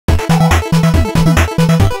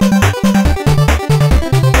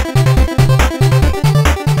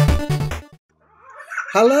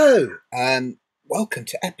Hello, and welcome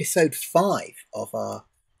to episode 5 of our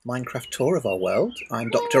Minecraft tour of our world. I'm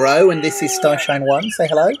Dr. O, and this is Starshine 1. Say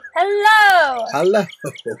hello. Hello! Hello.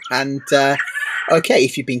 And, okay,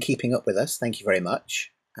 if you've been keeping up with us, thank you very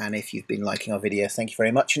much. And if you've been liking our videos, thank you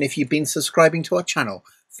very much. And if you've been subscribing to our channel,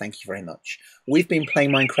 thank you very much. We've been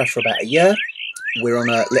playing Minecraft for about a year. We're on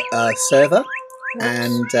a server,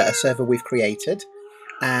 and a server we've created.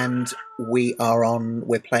 And we're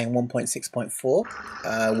playing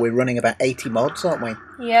 1.6.4. We're running about 80 mods, aren't we?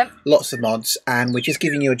 Yep. Lots of mods, and we're just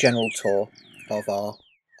giving you a general tour of our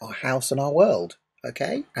house and our world,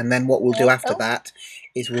 okay? And then what we'll do after that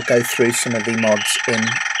is we'll go through some of the mods in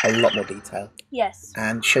a lot more detail. Yes.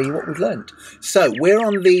 And show you what we've learned. So we're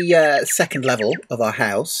on the second level of our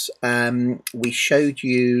house. We showed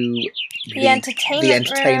you the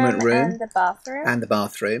entertainment room and the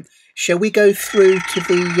bathroom. Shall we go through to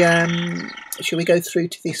the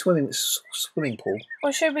swimming pool?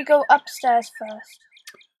 Or should we go upstairs first?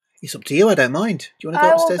 It's up to you. I don't mind. Do you want to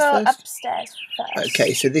go upstairs first? I will go upstairs first.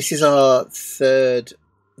 Okay, so this is our third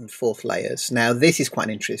and fourth layers. Now this is quite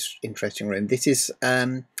an interesting room. This is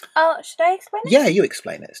Oh, should I explain it? Yeah, you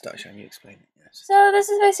explain it, Starshine. You explain it. Yes. So this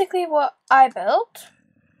is basically what I built.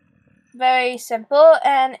 Very simple,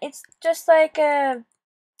 and it's just like a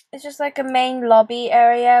main lobby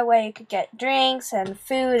area where you could get drinks and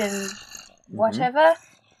food and whatever.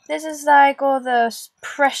 This is like all those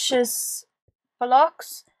precious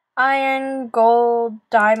blocks. Iron, gold,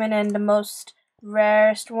 diamond, and the most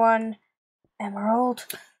rarest one, emerald.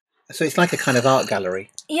 So it's like a kind of art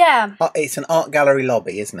gallery. Yeah. It's an art gallery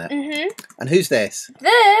lobby, isn't it? Mm-hmm. And who's this?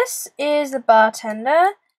 This is the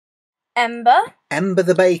bartender, Ember. Ember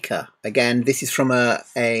the baker. Again, this is from a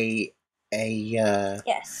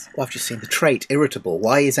yes. Well, I've just seen the trait, irritable.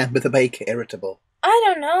 Why is Ember the baker irritable? I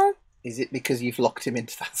don't know. Is it because you've locked him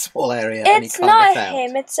into that small area and he it's can't not get out?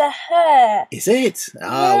 him, it's a her. Is it?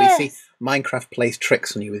 Oh, yes. We see Minecraft plays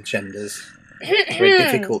tricks on you with genders. It's very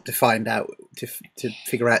difficult to find out, to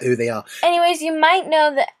figure out who they are. Anyways, you might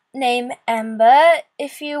know the name Ember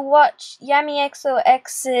if you watch Yami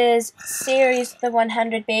XOX's series, The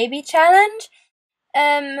 100 Baby Challenge.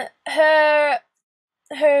 Her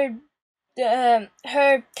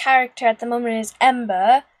character at the moment is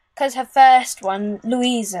Ember, because her first one,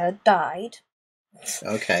 Louisa, died.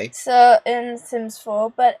 Okay. So, in Sims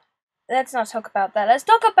 4, but let's not talk about that. Let's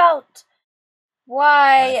talk about why...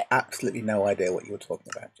 I have absolutely no idea what you were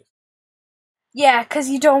talking about. Yeah, because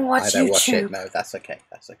you don't watch YouTube. I don't watch it, no, that's okay,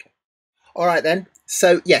 that's okay. Alright then,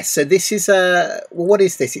 so, yes, so this is well, what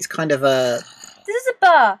is this? It's kind of a... This is a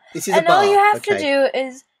bar. This is a bar, and all you have to do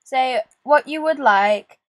is say what you would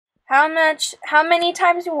like, how many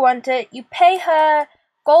times you want it, you pay her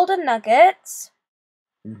golden nuggets,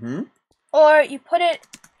 or you put it,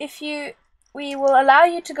 we will allow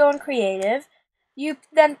you to go on creative, you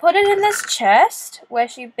then put it in this chest, where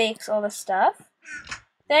she bakes all the stuff,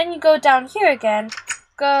 then you go down here again,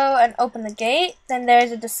 go and open the gate, then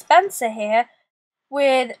there's a dispenser here,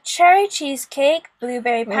 with cherry cheesecake,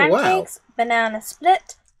 blueberry pancakes, banana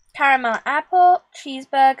split, caramel apple,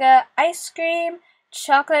 cheeseburger, ice cream,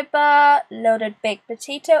 chocolate bar, loaded baked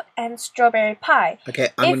potato, and strawberry pie. Okay,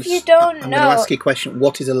 I'm going to ask you a question.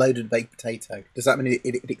 What is a loaded baked potato? Does that mean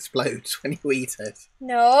it explodes when you eat it?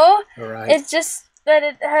 No. All right. It's just that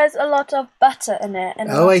it has a lot of butter in it and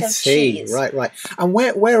a lot of cheese. Right. And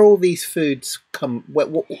where all these foods come?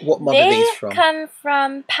 What mod are these from? They come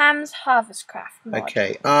from Pam's Harvest Craft mod.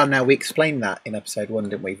 Okay. Now we explained that in episode 1,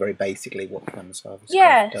 didn't we? Very basically what Pam's Harvest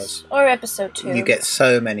Craft does. Or episode 2. You get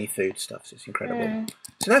so many foodstuffs. It's incredible.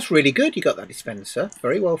 So that's really good. You got that dispenser.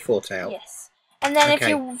 Very well thought out. Yes. And then if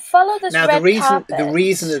you follow this red carpet... the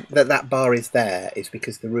reason that bar is there is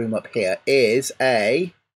because the room up here is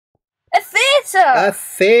a theatre! A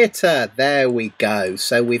theatre! There we go.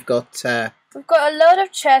 So we've got a load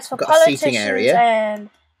of chairs for politicians area. And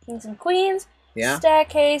kings and queens. Yeah.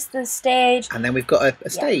 Staircase, the stage. And then we've got a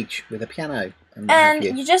stage with a piano. And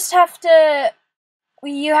you just have to...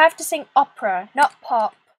 You have to sing opera, not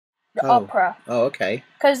pop. Opera. Oh, okay.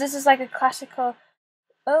 Because this is like a classical...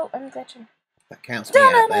 Oh, I'm glitching. That counts me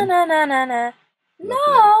out then.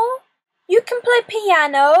 No! You can play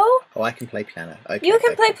piano. Oh, I can play piano. Okay. You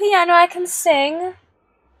can play piano, I can sing.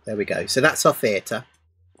 There we go. So that's our theatre.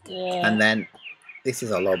 Yeah. And then this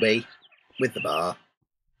is our lobby with the bar.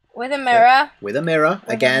 With a mirror. With a mirror.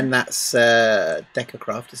 Again, that's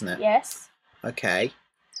Decacraft, isn't it? Yes. Okay.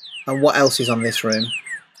 And what else is on this room?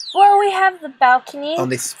 Well, we have the balcony. On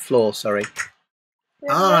this floor, sorry.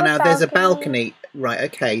 There's a balcony. Right,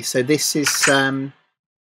 okay. So this is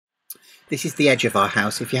the edge of our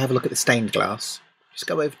house. If you have a look at the stained glass, just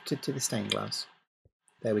go over to the stained glass.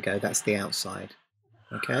 There we go. That's the outside.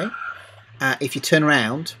 Okay. If you turn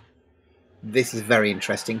around, this is very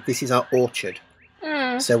interesting. This is our orchard.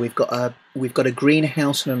 So we've got a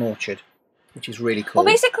greenhouse and an orchard, which is really cool.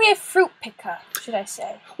 Well, basically a fruit picker, should I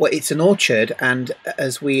say? Well, it's an orchard, and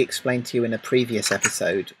as we explained to you in a previous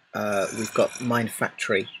episode, we've got Mind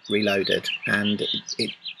Factory Reloaded, and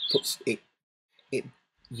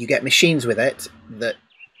you get machines with it that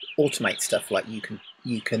automate stuff. Like you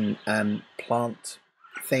can plant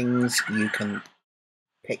things, you can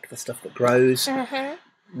pick the stuff that grows.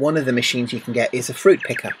 One of the machines you can get is a fruit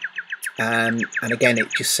picker. And again,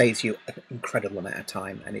 it just saves you an incredible amount of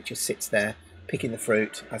time, and it just sits there picking the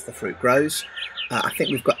fruit as the fruit grows. I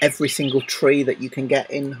think we've got every single tree that you can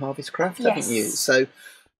get in Harvest Craft, haven't you? So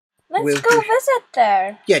let's go visit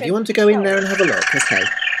there. Yeah, do you want to go in there and have a look? Okay.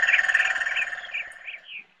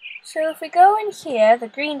 So if we go in here, the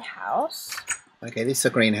greenhouse. Okay, this is a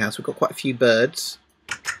greenhouse. We've got quite a few birds.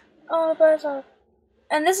 Oh, the birds are...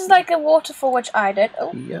 And this is like a waterfall, which I did.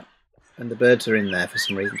 Oh. Yeah. And the birds are in there for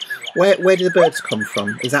some reason. Where do the birds come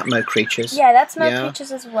from? Is that Mo Creatures? Yeah, that's Mo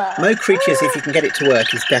Creatures as well. Mo Creatures, if you can get it to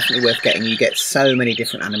work, is definitely worth getting. You get so many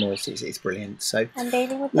different animals. It's brilliant. So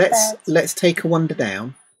let's take a wander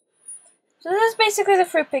down. So this is basically the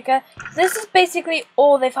fruit picker. This is basically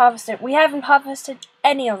all they've harvested. We haven't harvested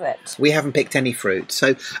any of it. We haven't picked any fruit.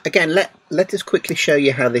 So again, let us quickly show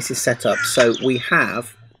you how this is set up. So we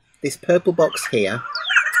have this purple box here.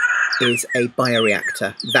 Is a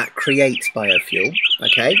bioreactor that creates biofuel,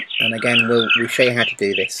 okay? And again, we'll show you how to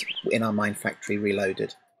do this in our Mind Factory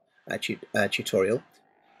Reloaded tutorial.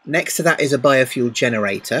 Next to that is a biofuel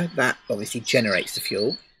generator that obviously generates the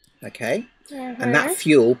fuel, okay? And that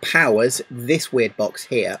fuel powers this weird box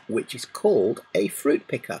here, which is called a fruit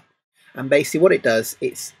picker. And basically what it does,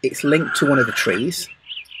 it's linked to one of the trees,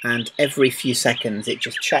 and every few seconds it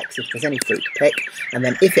just checks if there's any fruit to pick, and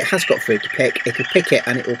then if it has got fruit to pick, it'll pick it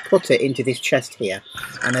and it will put it into this chest here.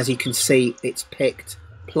 And as you can see, it's picked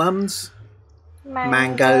plums,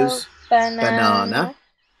 mangoes, banana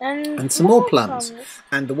and some more plums.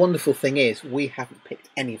 And the wonderful thing is we haven't picked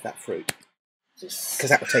any of that fruit, because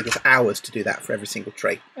that would take us hours to do that for every single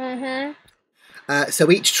tree. So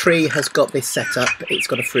each tree has got this set up. It's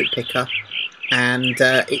got a fruit picker. And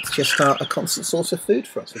it's just a constant source of food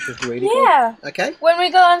for us, which is really good. Okay. When we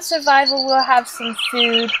go on survival, we'll have some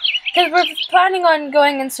food. Because we're planning on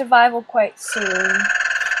going in survival quite soon.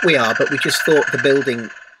 We are, but we just thought the building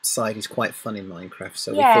side is quite fun in Minecraft,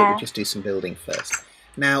 so we thought we'd just do some building first.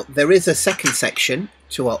 Now, there is a second section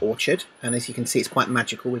to our orchard, and as you can see, it's quite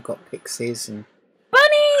magical. We've got pixies and...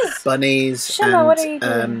 Bunnies! Shema, what are you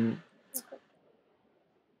doing?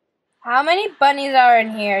 How many bunnies are in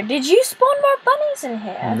here? Did you spawn more bunnies in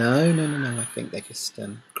here? No. I think they just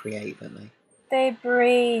create, don't they? They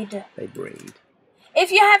breed. They breed. If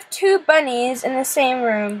you have two bunnies in the same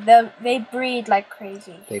room, they breed like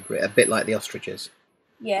crazy. They breed, a bit like the ostriches.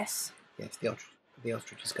 Yes. Yes, the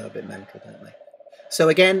ostriches go a bit mental, don't they? So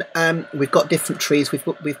again, we've got different trees.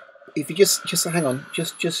 If you just hang on,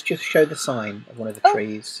 just show the sign of one of the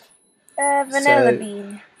trees. Vanilla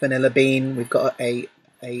bean. Vanilla bean. We've got a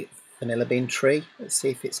vanilla bean tree. Let's see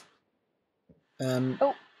if it's...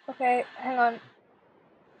 Oh, okay, hang on.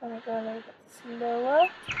 I'm going to go a little bit slower.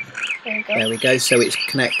 There we go. So it's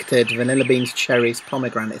connected vanilla beans, cherries,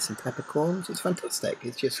 pomegranates and peppercorns. It's fantastic.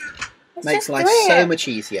 It just makes life so much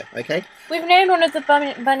easier, okay? We've named one of the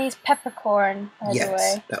bunnies Peppercorn, by the way.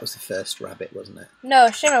 Yes, that was the first rabbit, wasn't it? No,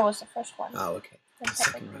 Shimmer was the first one. Oh, okay. The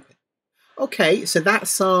second rabbit. Okay, so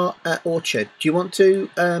that's our orchard. Do you want to...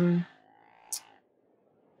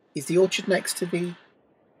 Is the orchard next to the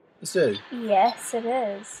zoo? Yes, it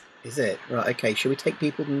is. Is it? Right, okay. Shall we take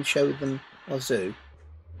people and show them our zoo?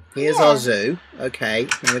 Here's our zoo. Okay,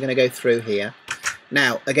 now we're going to go through here.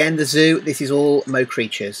 Now, again, the zoo, this is all Mo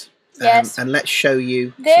Creatures. Yes. And let's show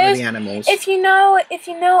you some of the animals. If you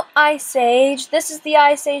know Ice Age, this is the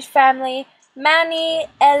Ice Age family. Manny,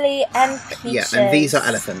 Ellie, and Peaches. Yeah, and these are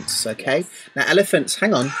elephants, okay? Yes. Now, elephants,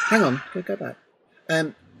 hang on. Go back.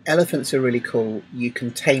 Elephants are really cool. You can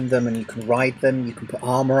tame them and you can ride them. You can put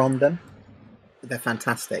armour on them. They're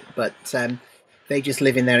fantastic, but they just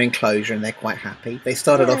live in their enclosure and they're quite happy. They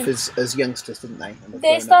started off as youngsters, didn't they?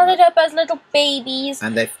 They started up as little babies.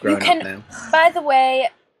 And they've grown up now. By the way,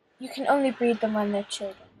 you can only breed them when they're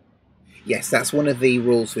children. Yes, that's one of the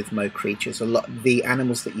rules with Mo Creatures. The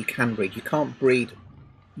animals that you can breed, you can't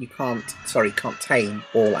tame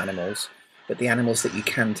all animals, but the animals that you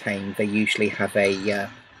can tame, they usually have a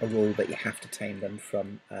rule that you have to tame them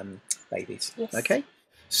from babies. Yes. Okay?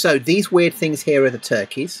 So these weird things here are the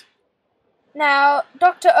turkeys. Now,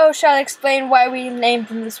 Dr. O shall explain why we named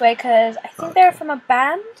them this way, because I think they're from a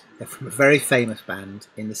band. They're from a very famous band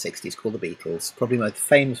in the 60s called the Beatles, probably the most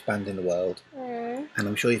famous band in the world. And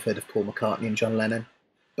I'm sure you've heard of Paul McCartney and John Lennon.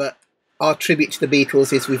 But our tribute to the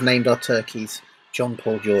Beatles is we've named our turkeys John,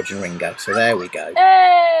 Paul, George and Ringo. So there we go.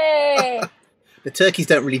 Hey! The turkeys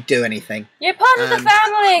don't really do anything. You're part of the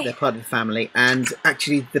family! They're part of the family. And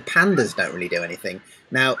actually, the pandas don't really do anything.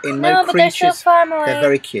 Now, in No, Mo but they're Creatures, still family. they're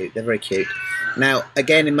very cute. They're very cute. Now,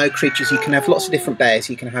 again, in Mo Creatures, you can have lots of different bears.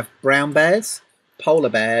 You can have brown bears, polar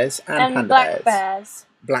bears, and panda black bears. bears.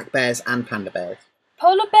 Black bears and panda bears.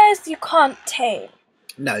 Polar bears you can't tame.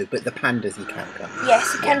 No, but the pandas you can.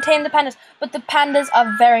 Yes, you can tame the pandas, but the pandas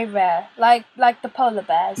are very rare, like the polar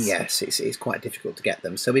bears. Yes, it's quite difficult to get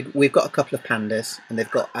them. So we've got a couple of pandas, and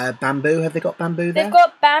they've got bamboo. Have they got bamboo there? They've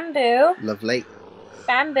got bamboo. Lovely.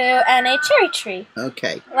 Bamboo and a cherry tree.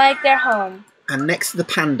 Okay. Like their home. And next to the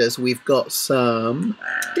pandas, we've got some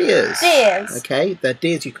deers. Deers. Okay, the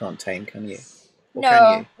deers you can't tame, can you? Or no,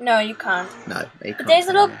 can you? No, you can't. No, you can't. There's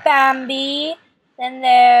little Bambi. Then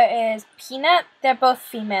there is Peanut. They're both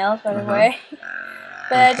females, by the way.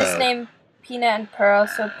 But I just named Peanut and Pearl,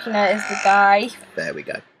 so Peanut is the guy. There we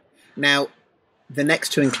go. Now, the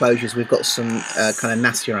next two enclosures, we've got some kind of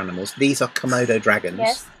nastier animals. These are Komodo dragons.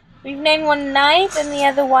 Yes. We've named one Night and the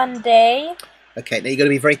other one Day. Okay, now you've got to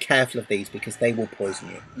be very careful of these because they will poison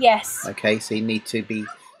you. Yes. Okay, so you need to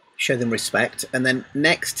show them respect. And then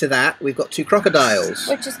next to that, we've got two crocodiles.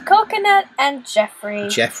 Which is Coconut and Jeffrey.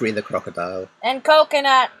 Jeffrey the crocodile. And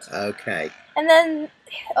Coconut. Okay. And then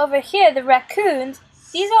over here, the raccoons.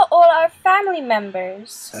 These are all our family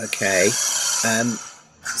members. Okay.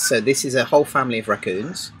 So this is a whole family of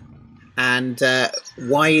raccoons. And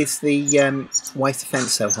why is the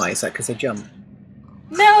fence so high? Is that because they jump?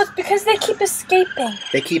 No, it's because they keep escaping.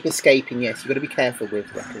 They keep escaping, yes. You've got to be careful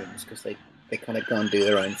with raccoons because they kind of go and do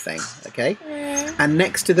their own thing, okay? And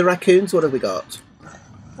next to the raccoons, what have we got?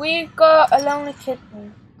 We've got a lonely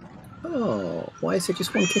kitten. Oh, why is there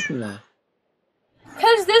just one kitten there?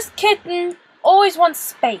 Because this kitten always wants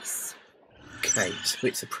space. Okay, so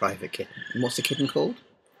it's a private kitten. And what's the kitten called?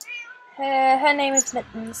 Her name is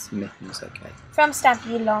Mittens. Mittens, okay. From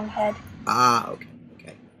Stampy Longhead. Ah, okay.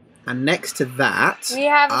 And next to that... we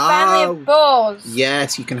have a family of boars.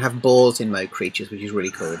 Yes, you can have boars in Mo Creatures, which is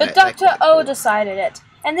really cool. But Dr. O decided it.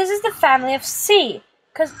 And this is the family of C.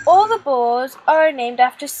 Because all the boars are named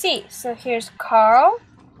after C. So here's Carl,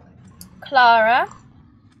 Clara.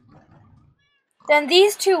 Then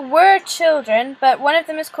these two were children, but one of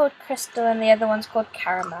them is called Crystal and the other one's called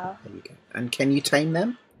Caramel. There you go. And can you tame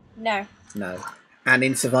them? No. No. And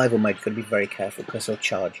in survival mode, you've got to be very careful because they'll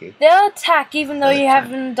charge you. They'll attack even though you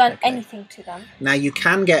haven't done anything to them. Now you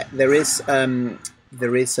can get there is a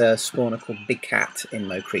spawner called Big Cat in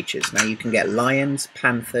Mo Creatures. Now you can get lions,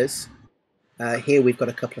 panthers. Here we've got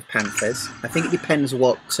a couple of panthers. I think it depends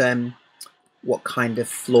what kind of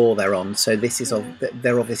floor they're on. So this is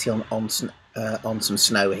they're obviously on some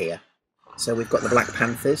snow here. So we've got the Black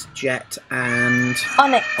Panthers, Jet and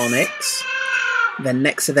Onyx. Then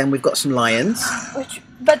next to them we've got some lions.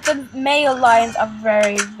 But the male lions are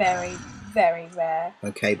very, very, very rare.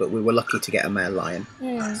 Okay, but we were lucky to get a male lion.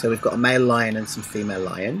 So we've got a male lion and some female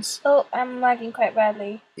lions. Oh, I'm lagging quite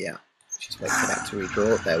badly. Yeah, just wait for that to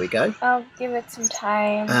redraw. There we go. I'll give it some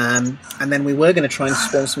time. And then we were going to try and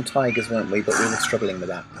spawn some tigers, weren't we? But we were struggling with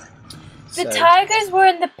that. The tigers were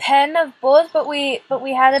in the pen of boars, but we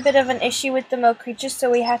had a bit of an issue with the Mo Creatures,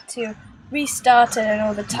 so we had to restart it and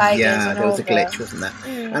all the tigers. Yeah, there was a glitch, wasn't there?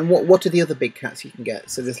 And what are the other big cats you can get?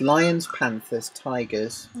 So there's lions, panthers,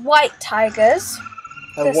 tigers, white tigers,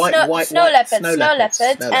 snow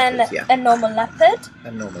leopards, and a normal leopard.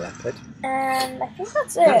 A normal leopard. And I think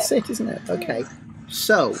that's it. That's it, isn't it? Okay.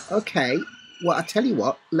 So well, I tell you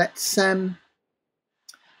what, let's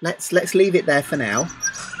leave it there for now.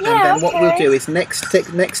 Yeah, and then what we'll do is next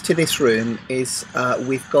to this room is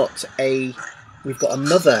we've got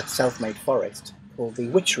another self-made forest called the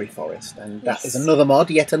Witchery Forest, and that is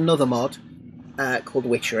yet another mod called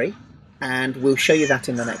Witchery, and we'll show you that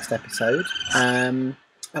in the next episode. And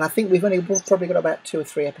I think we've probably got about 2 or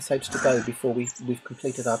 3 episodes to go before we've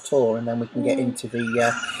completed our tour, and then we can get into the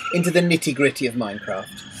nitty-gritty of Minecraft.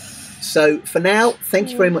 So for now, thank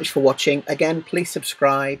you very much for watching. Again, please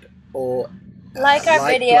subscribe or like our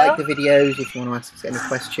video. Like the videos if you want to ask us any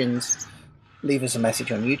questions. Leave us a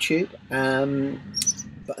message on YouTube.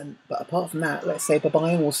 But apart from that, let's say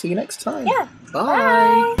bye-bye and we'll see you next time. Yeah.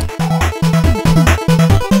 Bye.